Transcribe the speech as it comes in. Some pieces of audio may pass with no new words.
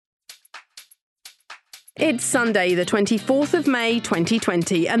It's Sunday, the 24th of May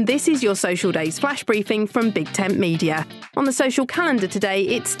 2020, and this is your Social Days flash briefing from Big Tent Media. On the social calendar today,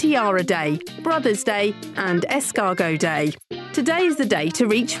 it's Tiara Day, Brothers Day and Escargot Day. Today is the day to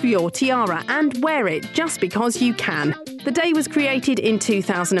reach for your tiara and wear it just because you can. The day was created in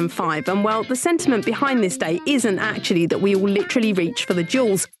 2005 and, well, the sentiment behind this day isn't actually that we all literally reach for the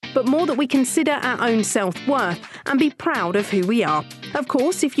jewels, but more that we consider our own self-worth and be proud of who we are. Of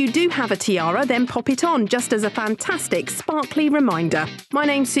course, if you do have a tiara, then pop it on just as a fantastic, sparkly reminder. My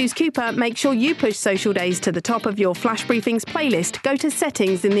name's Suze Cooper. Make sure you push Social Days to the top of your Flash Briefings playlist. Go to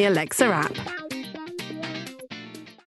Settings in the Alexa app.